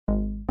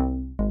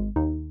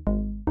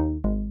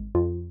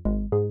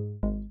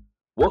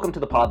Welcome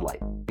to the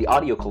Podlight, the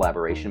audio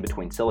collaboration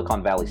between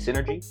Silicon Valley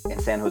Synergy and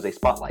San Jose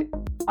Spotlight.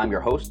 I'm your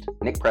host,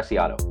 Nick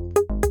Preciado.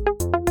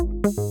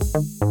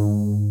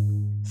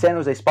 San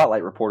Jose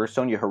Spotlight reporter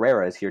Sonya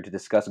Herrera is here to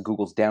discuss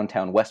Google's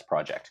Downtown West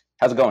project.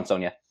 How's it going,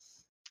 Sonya?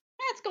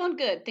 It's going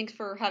good. Thanks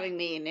for having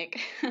me, Nick.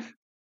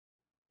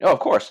 Oh, of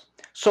course.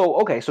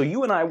 So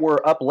you and I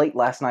were up late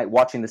last night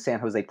watching the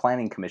San Jose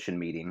Planning Commission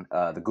meeting.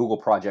 The Google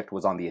project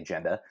was on the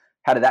agenda.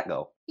 How did that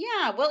go?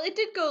 Yeah, well, it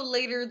did go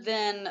later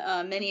than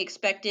many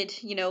expected.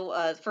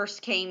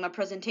 First came a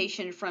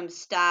presentation from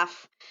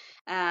staff,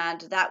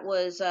 and that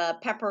was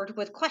peppered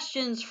with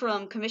questions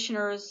from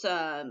commissioners,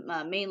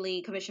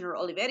 mainly Commissioner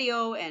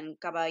Oliverio and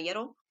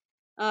Caballero.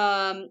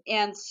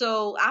 And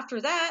so after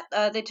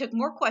that, they took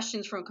more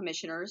questions from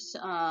commissioners,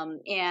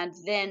 and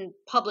then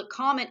public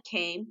comment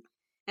came,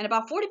 and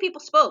about 40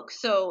 people spoke.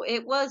 So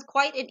it was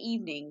quite an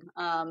evening,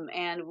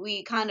 and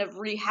we kind of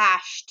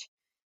rehashed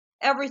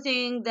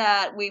everything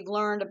that we've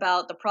learned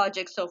about the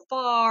project so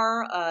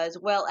far, as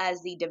well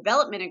as the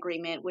development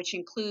agreement, which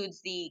includes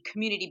the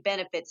community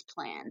benefits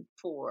plan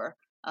for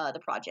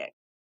the project.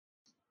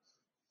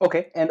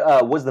 Okay, and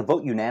was the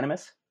vote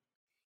unanimous?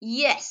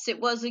 Yes, it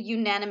was a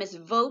unanimous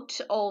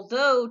vote,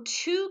 although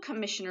two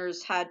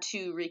commissioners had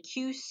to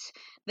recuse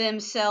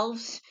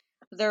themselves.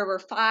 There were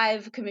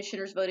 5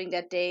 commissioners voting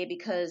that day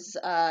because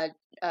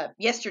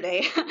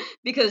yesterday,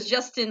 because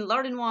Justin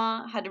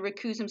Lardenois had to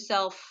recuse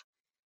himself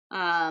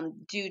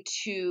due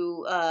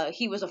to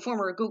he was a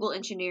former Google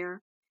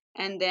engineer,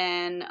 and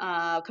then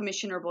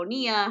Commissioner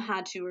Bonilla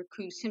had to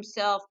recuse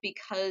himself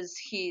because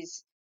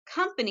his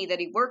company that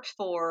he works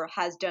for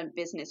has done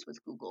business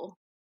with Google.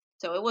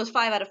 So it was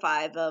 5 out of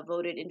 5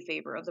 voted in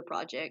favor of the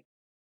project.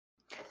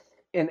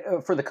 And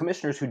for the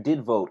commissioners who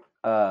did vote,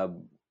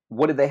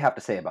 what did they have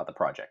to say about the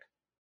project?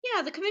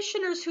 Yeah, the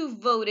commissioners who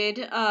voted,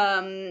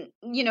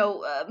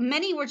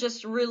 many were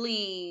just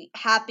really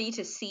happy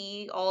to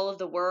see all of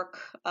the work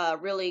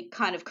really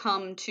kind of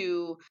come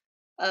to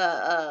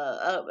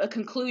a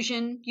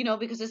conclusion,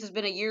 because this has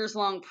been a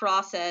years-long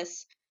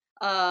process.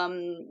 A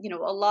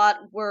lot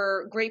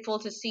were grateful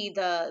to see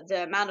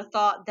the amount of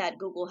thought that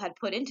Google had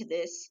put into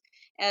this,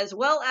 as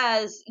well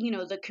as,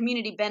 the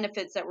community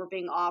benefits that were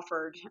being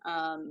offered.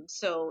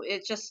 So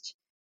it just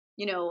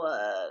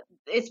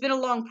it's been a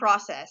long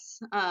process.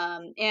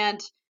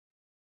 Commissioner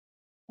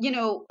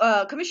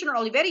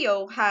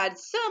Oliverio had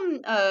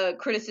some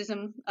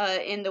criticism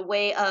in the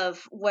way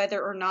of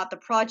whether or not the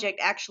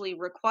project actually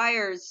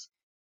requires,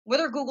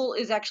 whether Google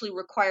is actually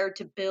required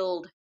to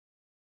build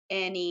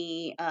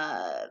any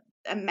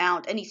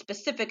any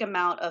specific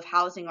amount of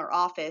housing or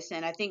office.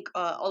 And I think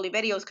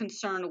Oliverio's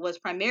concern was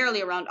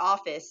primarily around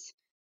office,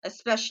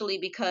 especially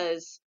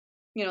because,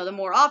 the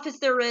more office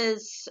there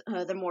is,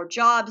 the more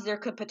jobs there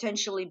could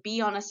potentially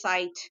be on a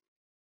site.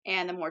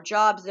 And the more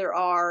jobs there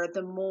are,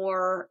 the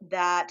more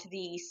that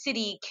the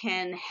city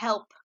can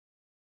help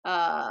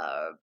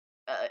uh,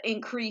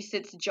 increase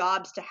its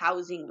jobs to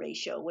housing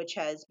ratio, which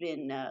has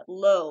been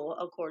low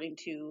according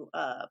to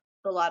a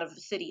lot of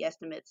city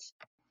estimates.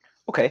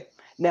 Okay.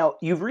 Now,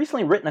 you've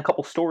recently written a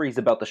couple stories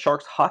about the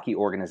Sharks hockey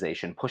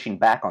organization pushing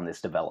back on this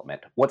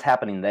development. What's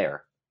happening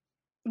there?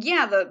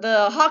 Yeah,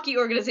 the hockey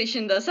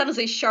organization, the San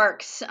Jose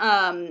Sharks,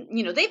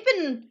 they've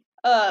been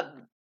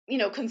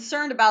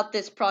concerned about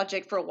this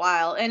project for a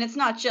while, and it's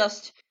not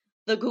just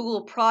the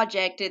Google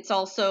project, it's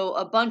also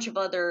a bunch of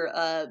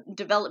other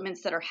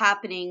developments that are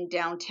happening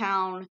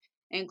downtown,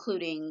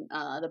 including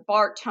the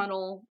BART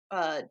tunnel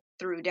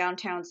through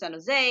downtown San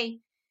Jose.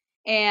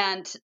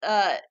 And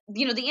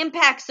the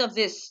impacts of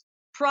this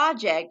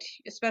project,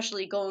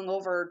 especially going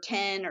over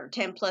 10 or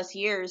 10 plus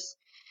years,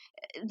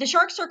 the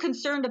Sharks are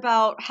concerned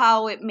about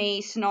how it may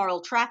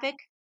snarl traffic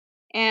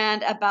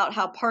and about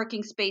how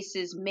parking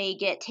spaces may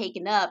get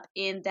taken up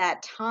in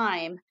that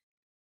time.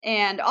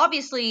 And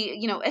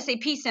obviously,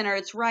 SAP Center,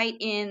 it's right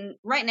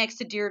next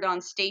to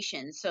Diridon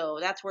Station, so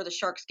that's where the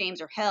Sharks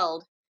games are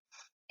held.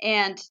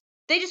 And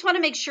they just want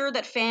to make sure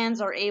that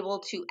fans are able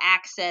to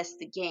access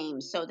the game.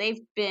 So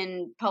they've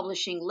been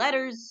publishing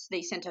letters.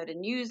 They sent out a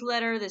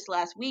newsletter this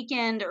last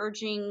weekend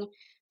urging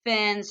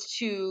fans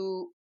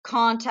to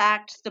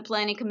contact the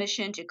Planning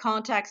Commission, to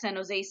contact San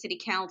Jose City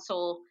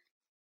Council.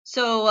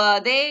 So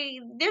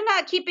they're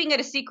not keeping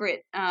it a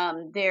secret,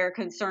 their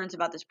concerns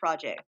about this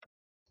project.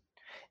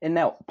 And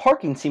now,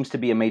 parking seems to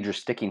be a major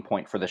sticking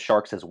point for the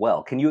Sharks as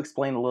well. Can you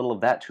explain a little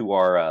of that to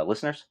our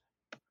listeners?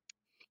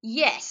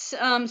 Yes.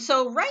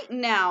 So right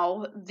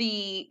now,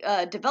 the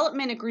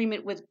development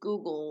agreement with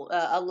Google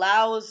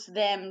allows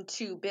them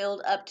to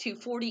build up to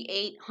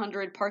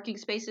 4,800 parking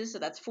spaces. So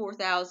that's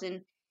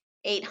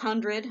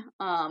 4,800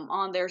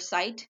 on their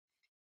site.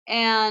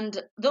 And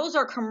those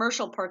are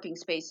commercial parking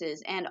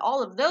spaces. And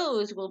all of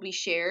those will be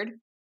shared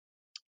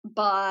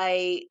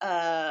by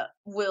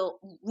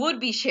would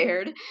be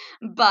shared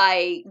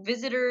by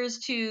visitors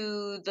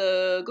to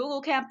the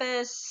Google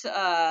campus,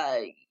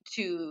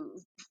 to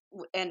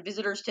and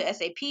visitors to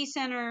SAP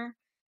Center.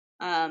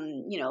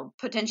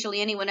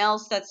 Potentially anyone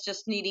else that's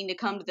just needing to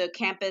come to the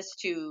campus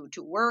to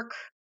work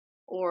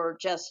or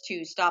just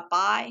to stop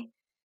by.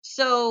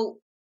 So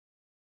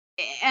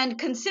And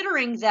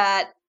considering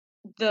that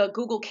the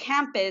Google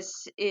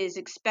campus is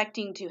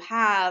expecting to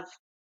have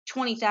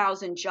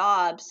 20,000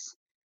 jobs,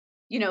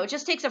 it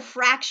just takes a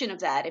fraction of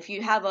that. If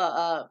you have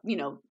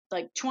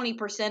like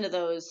 20% of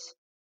those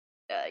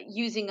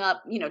using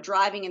up,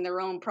 driving in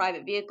their own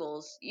private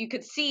vehicles, you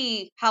could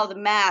see how the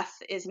math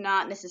is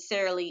not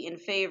necessarily in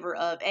favor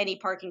of any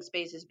parking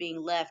spaces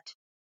being left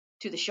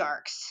to the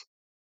sharks.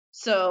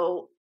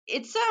 So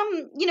it's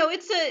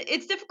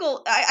it's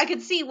difficult. I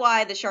could see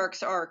why the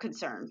sharks are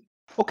concerned.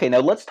 Okay, now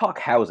let's talk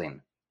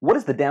housing. What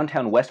is the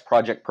Downtown West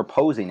project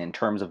proposing in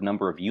terms of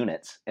number of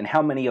units, and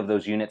how many of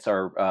those units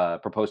are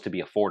proposed to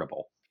be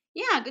affordable?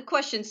 Yeah, good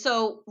question.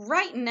 So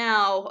right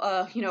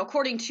now,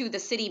 according to the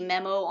city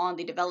memo on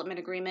the development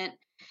agreement,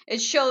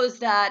 it shows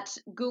that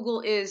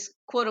Google is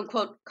quote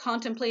unquote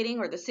contemplating,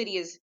 or the city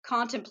is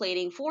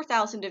contemplating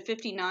 4,000 to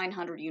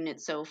 5,900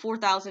 units. So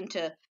 4,000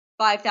 to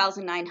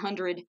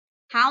 5,900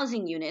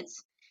 housing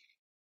units.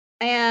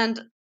 And,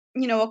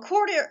 a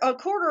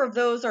quarter of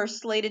those are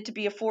slated to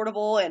be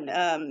affordable.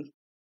 And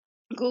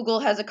Google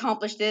has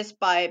accomplished this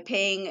by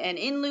paying an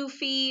in lieu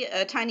fee,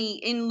 a tiny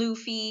in lieu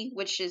fee,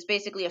 which is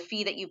basically a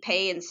fee that you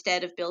pay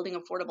instead of building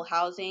affordable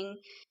housing,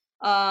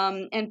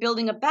 and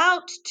building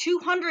about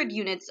 200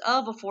 units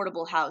of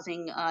affordable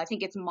housing. I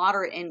think it's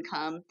moderate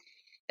income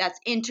that's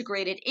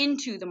integrated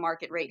into the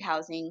market rate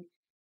housing.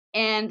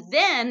 And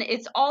then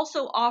it's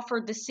also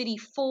offered the city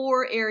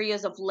 4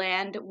 areas of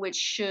land, which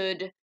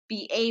should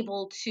be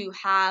able to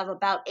have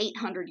about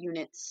 800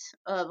 units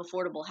of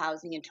affordable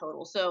housing in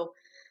total. So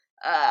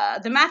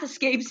the math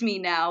escapes me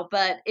now,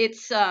 but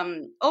it's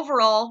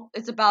overall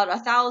it's about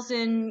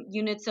 1,000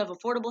 units of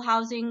affordable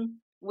housing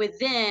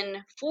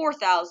within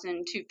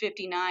 4,000 to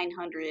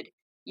 5,900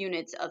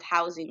 units of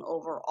housing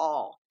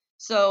overall.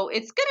 So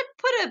it's going to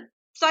put a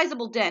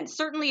sizable dent,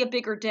 certainly a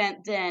bigger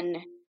dent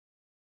than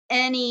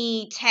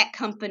any tech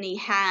company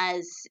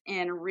has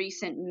in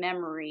recent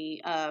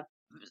memory,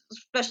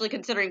 especially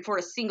considering for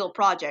a single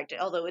project,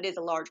 although it is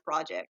a large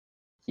project.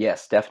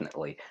 Yes,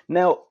 definitely.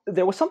 Now,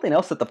 there was something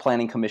else that the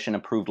Planning Commission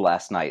approved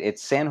last night.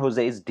 It's San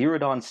Jose's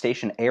Diridon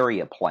Station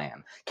Area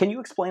Plan. Can you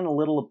explain a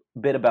little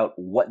bit about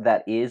what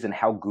that is and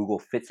how Google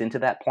fits into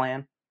that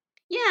plan?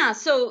 Yeah,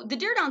 so the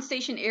Diridon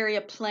Station area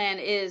plan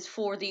is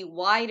for the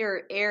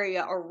wider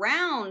area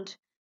around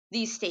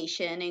the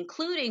station,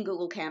 including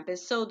Google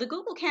Campus. So the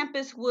Google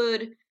Campus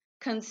would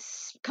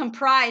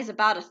comprise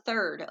about a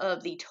third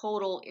of the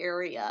total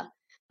area.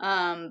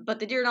 But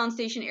the Diridon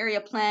Station area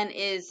plan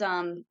is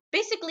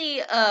basically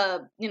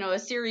a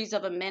series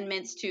of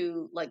amendments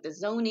to like the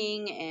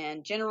zoning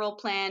and general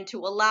plan to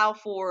allow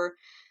for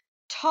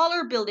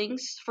taller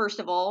buildings, first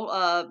of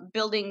all,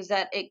 buildings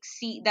that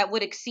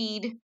would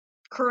exceed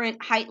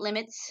current height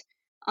limits,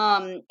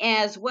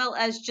 as well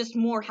as just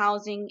more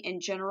housing in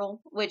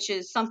general, which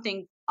is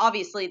something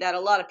obviously that a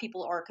lot of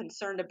people are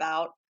concerned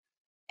about.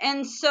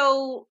 And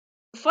so,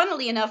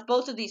 funnily enough,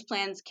 both of these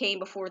plans came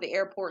before the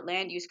Airport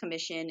Land Use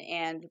Commission,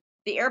 and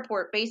the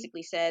airport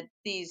basically said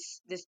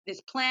these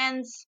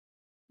plans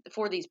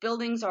for these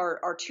buildings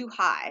are too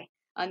high.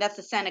 And that's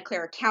the Santa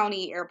Clara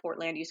County Airport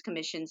Land Use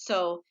Commission.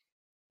 So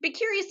be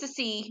curious to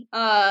see.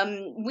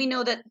 We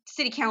know that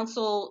city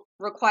council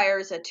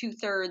requires a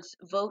 2/3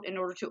 vote in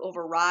order to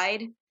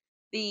override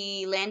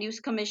the land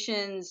use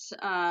commission's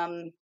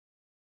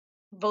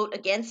vote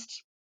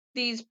against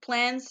these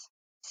plans.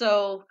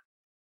 So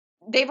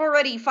they've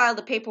already filed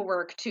the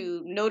paperwork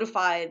to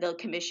notify the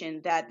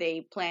commission that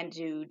they plan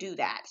to do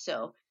that.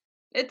 So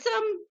it's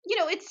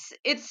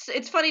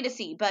it's funny to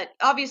see, but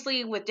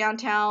obviously with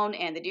downtown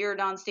and the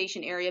Diridon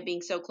Station area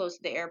being so close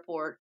to the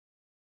airport,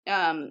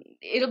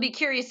 it'll be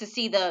curious to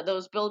see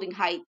those building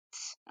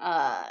heights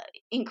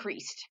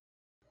increased.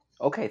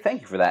 Okay, thank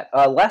you for that.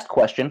 Last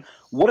question.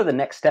 What are the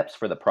next steps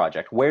for the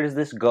project? Where does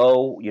this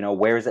go?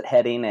 Where is it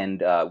heading?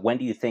 And when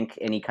do you think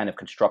any kind of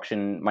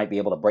construction might be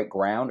able to break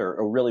ground?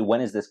 Or really,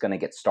 when is this going to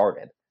get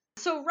started?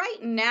 So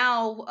right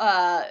now,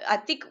 I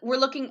think we're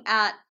looking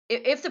at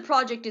if the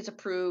project is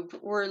approved,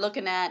 we're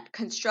looking at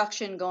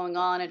construction going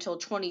on until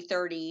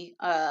 2030.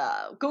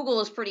 Google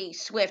is pretty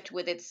swift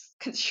with its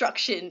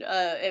construction.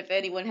 If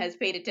anyone has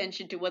paid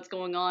attention to what's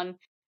going on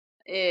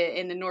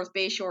in the North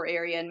Bayshore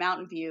area and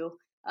Mountain View,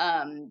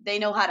 they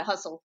know how to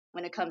hustle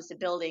when it comes to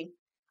building.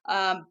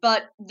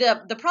 But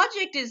the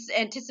project is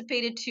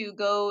anticipated to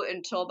go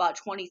until about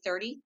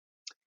 2030.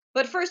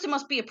 But first, it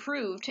must be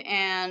approved,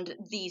 and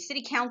the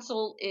city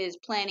council is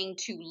planning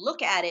to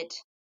look at it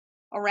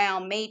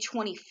around May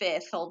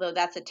 25th, although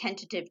that's a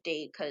tentative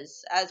date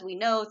because, as we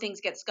know, things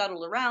get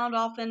scuttled around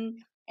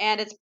often, and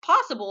it's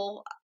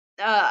possible.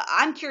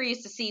 I'm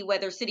curious to see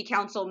whether city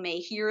council may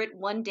hear it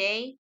one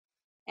day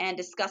and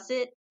discuss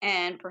it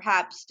and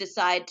perhaps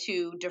decide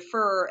to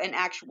defer an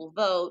actual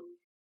vote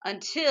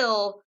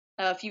until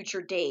a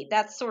future date.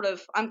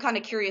 I'm kind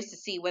of curious to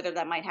see whether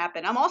that might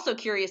happen. I'm also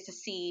curious to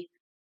see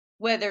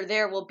whether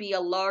there will be a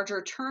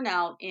larger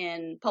turnout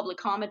in public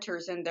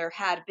commenters than there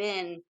had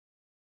been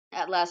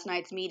at last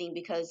night's meeting,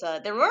 because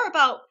there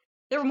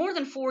were more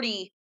than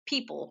 40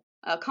 people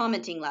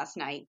commenting last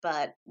night,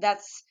 but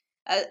that's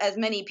as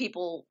many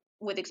people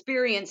with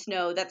experience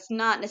know that's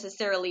not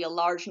necessarily a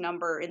large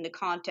number in the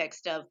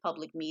context of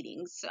public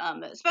meetings,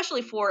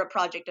 especially for a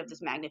project of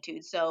this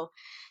magnitude. So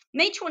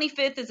May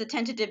 25th is a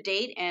tentative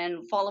date,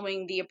 and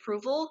following the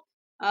approval,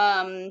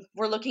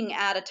 we're looking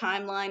at a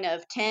timeline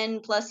of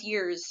 10 plus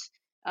years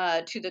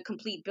to the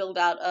complete build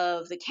out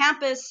of the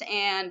campus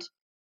and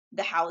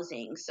the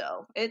housing.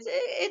 So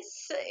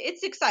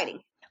it's exciting.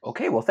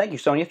 Okay, well, thank you,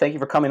 Sonya. Thank you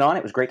for coming on.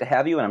 It was great to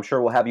have you, and I'm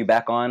sure we'll have you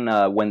back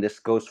on when this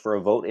goes for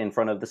a vote in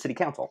front of the City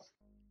Council.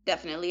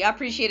 Definitely. I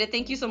appreciate it.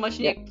 Thank you so much,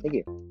 Nick. Yeah, thank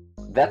you.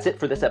 That's it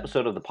for this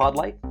episode of the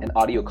Podlight, an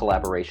audio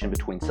collaboration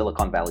between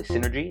Silicon Valley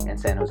Synergy and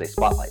San Jose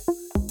Spotlight.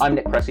 I'm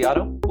Nick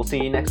Preciado. We'll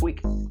see you next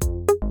week.